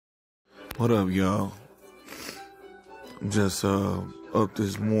What up, y'all? Just up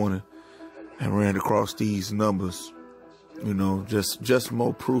this morning and ran across these numbers. You know, just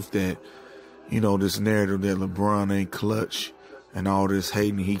more proof that, you know, this narrative that LeBron ain't clutch and all this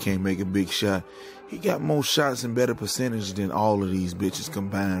hating he can't make a big shot. He got more shots and better percentage than all of these bitches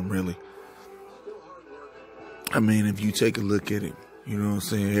combined, really. I mean, if you take a look at it, you know what I'm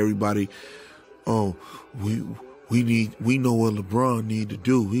saying? Everybody, oh, we know what LeBron need to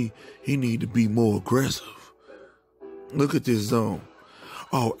do. He need to be more aggressive. Look at this zone.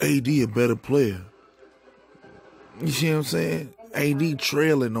 Oh, AD a better player. You see what I'm saying? AD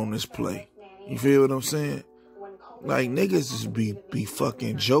trailing on this play. You feel what I'm saying? Like, niggas just be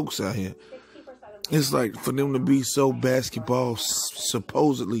fucking jokes out here. It's like for them to be so basketball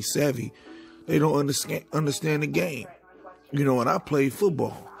supposedly savvy, they don't understand the game. You know, when I play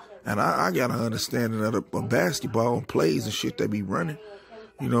football, and I got an understanding of basketball and plays and shit they be running.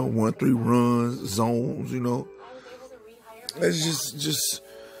 You know, 1-3 runs, zones, you know. It's just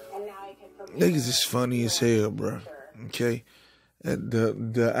niggas is funny as hell, bro. Okay? And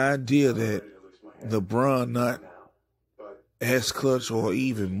the idea that LeBron not as clutch or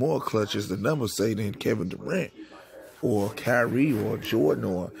even more clutch as the numbers say than Kevin Durant or Kyrie or Jordan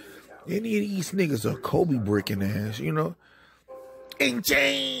or any of these niggas are Kobe bricking ass, you know? And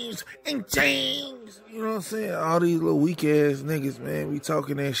James. You know what I'm saying? All these little weak ass niggas, man, we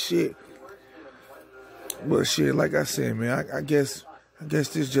talking that shit. But shit, like I said, man, I guess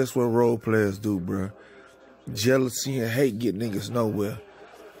this just what role players do, bro. Jealousy and hate get niggas nowhere.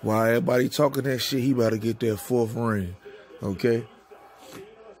 While everybody talking that shit, he about to get their fourth ring. Okay?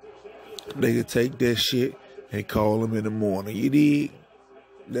 They could take that shit and call him in the morning. You dig?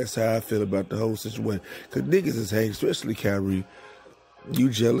 That's how I feel about the whole situation. Cause niggas is hate, especially Kyrie.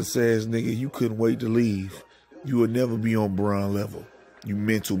 You jealous ass nigga, you couldn't wait to leave. You would never be on Bron level. You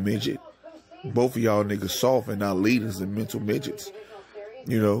mental midget. Both of y'all niggas soft and not leaders and mental midgets.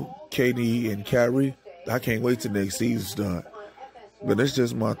 You know, KD and Kyrie, I can't wait till next season start. But that's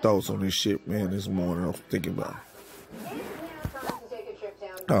just my thoughts on this shit, man, this morning. I'm thinking about it.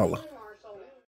 Holla.